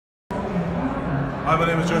Hi, my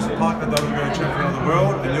name is Joseph Parker, WBO champion of the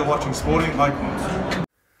world, and you're watching Sporting Icons.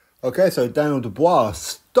 Okay, so Daniel Dubois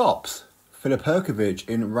stops Filip Hrgovic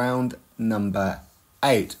in round number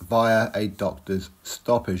 8 via a doctor's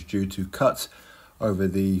stoppage due to cuts over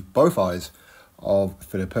both eyes of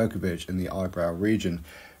Filip Hrgovic in the eyebrow region.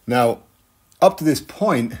 Now, up to this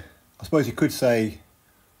point, I suppose you could say,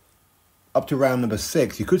 up to round number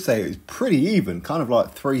 6, you could say it was pretty even, kind of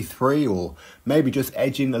like 3-3, or maybe just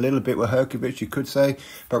edging a little bit with Hrgovic, you could say.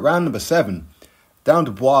 But round number 7,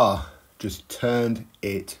 Dubois just turned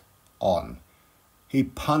it on. He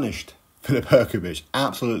punished Filip Hrgovic,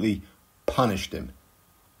 absolutely punished him.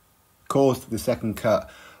 Caused the second cut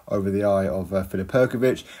over the eye of Filip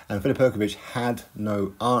Hrgovic, and Filip Hrgovic had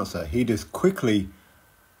no answer. He just quickly,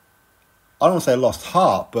 I don't want to say lost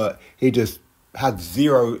heart, but he just had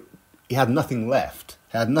he had nothing left.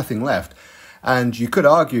 He had nothing left. And you could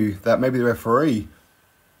argue that maybe the referee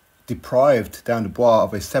deprived Dubois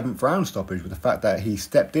of a 7th round stoppage with the fact that he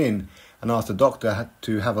stepped in and asked the doctor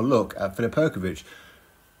to have a look at Filip Hrgovic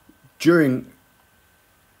during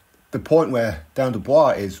the point where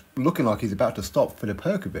Dubois is looking like he's about to stop Filip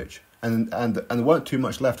Hrgovic. And there weren't too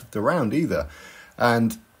much left of the round either.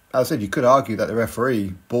 And as I said, you could argue that the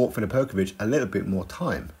referee bought Filip Hrgovic a little bit more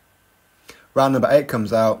time. Round number 8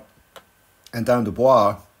 comes out, and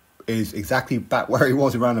Dubois is exactly back where he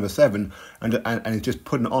was in round number 7, and he's just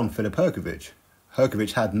putting it on Filip Hrgovic.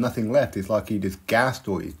 Hrgovic had nothing left. It's like he just gassed,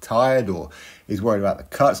 or he's tired, or he's worried about the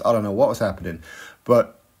cuts. I don't know what was happening.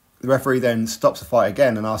 But the referee then stops the fight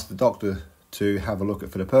again and asks the doctor to have a look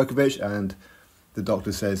at Filip Hrgovic, and the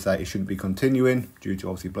doctor says that he shouldn't be continuing due to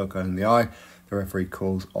obviously blood going in the eye. The referee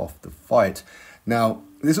calls off the fight. Now,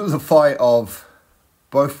 this was a fight of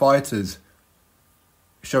both fighters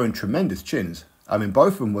showing tremendous chins. I mean,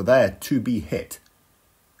 both of them were there to be hit.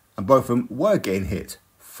 And both of them were getting hit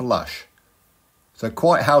flush. So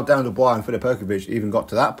quite how Dubois and Filip Hrgovic even got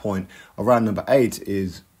to that point of round number 8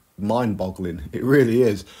 is mind-boggling. It really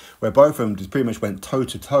is. Where both of them just pretty much went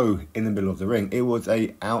toe-to-toe in the middle of the ring. It was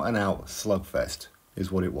a out-and-out slugfest,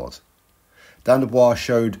 is what it was. Dubois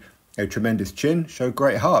showed a tremendous chin, showed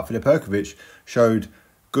great heart. Filip Hrgovic showed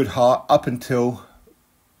good heart up until,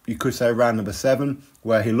 you could say, round number 7,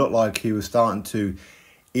 where he looked like he was starting to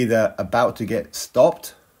either about to get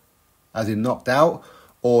stopped, as in knocked out,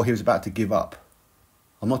 or he was about to give up.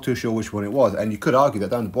 I'm not too sure which one it was. And you could argue that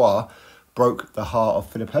Dubois broke the heart of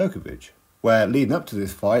Filip Hrgovic, where leading up to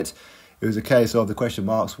this fight, it was a case of the question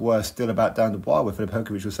marks were still about Dubois, where Filip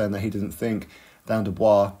Hrgovic was saying that he doesn't think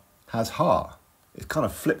Dubois has heart. It's kind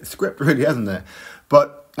of flipped the script, really, hasn't it?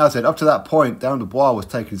 But as I said, up to that point, Dubois was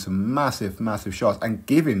taking some massive, massive shots and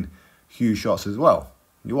giving huge shots as well.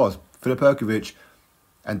 He was. Filip Hrgovic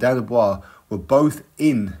and Dubois were both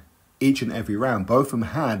in each and every round. Both of them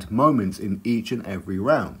had moments in each and every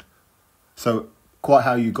round. So quite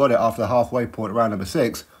how you got it after the halfway point, round number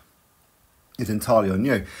 6, is entirely on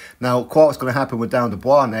you. Now, quite what's going to happen with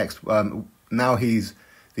Dubois next, now he's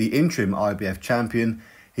the interim IBF champion.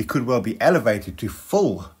 He could well be elevated to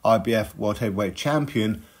full IBF World Heavyweight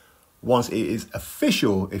Champion once it is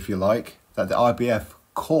official, if you like, that the IBF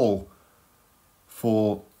call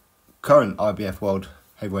for current IBF World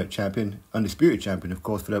Heavyweight Champion, undisputed champion, of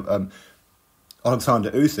course, for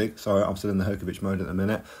Alexander Usyk. Sorry, I'm still in the Hrgovic mode at the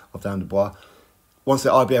minute of Dubois. Once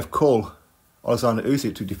the IBF call Alexander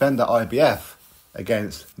Usyk to defend the IBF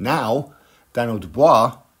against now Daniel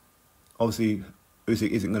Dubois, obviously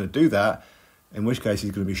Usyk isn't going to do that, in which case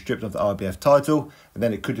he's going to be stripped of the IBF title, and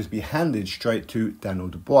then it could just be handed straight to Daniel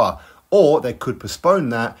Dubois. Or they could postpone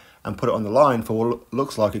that and put it on the line for what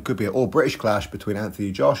looks like it could be an all-British clash between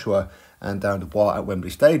Anthony Joshua and Daniel Dubois at Wembley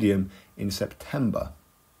Stadium in September.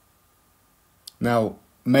 Now,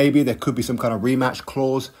 maybe there could be some kind of rematch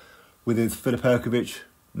clause with Filip Hrgovic.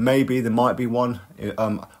 Maybe there might be one.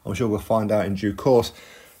 I'm sure we'll find out in due course,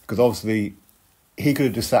 because obviously he could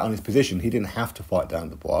have just sat on his position. He didn't have to fight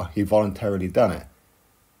Dubois. He voluntarily done it.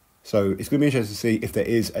 So it's going to be interesting to see if there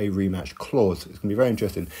is a rematch clause. It's going to be very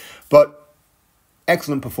interesting. But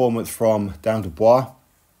excellent performance from Dubois.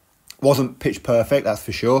 Wasn't pitch perfect, that's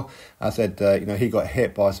for sure. As I said, he got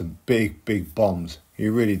hit by some big, big bombs. He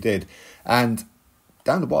really did. And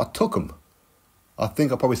Dubois took them. I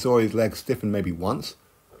think I probably saw his legs stiffen maybe once.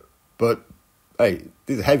 But, hey,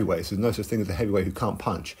 these are heavyweights. There's no such thing as a heavyweight who can't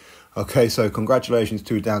punch. Okay, so congratulations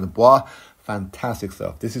to Dubois. Fantastic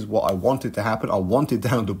stuff. This is what I wanted to happen. I wanted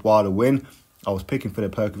Dubois to win. I was picking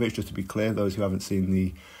Filip Hrgovic, just to be clear, those who haven't seen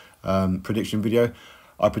the prediction video.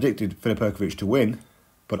 I predicted Filip Hrgovic to win,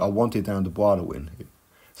 but I wanted Dubois to win.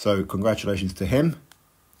 So congratulations to him.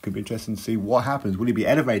 Could be interesting to see what happens. Will he be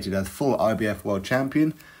elevated as full IBF World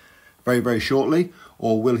Champion? very, very shortly?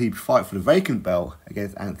 Or will he fight for the vacant belt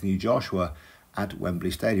against Anthony Joshua at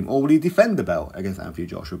Wembley Stadium? Or will he defend the belt against Anthony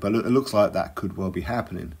Joshua? But it looks like that could well be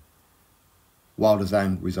happening. While the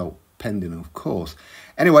DAZN result pending, of course.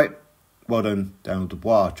 Anyway, well done, Daniel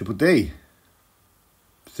Dubois. Triple D.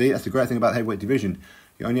 See, that's the great thing about the heavyweight division.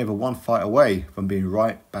 You're only ever one fight away from being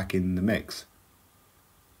right back in the mix.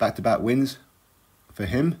 Back-to-back wins for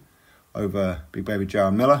him over Big Baby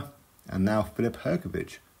Jaron Miller and now Filip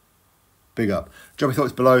Hrgovic. Big up. Drop your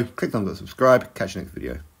thoughts below. Click on the subscribe. Catch you next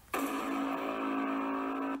video.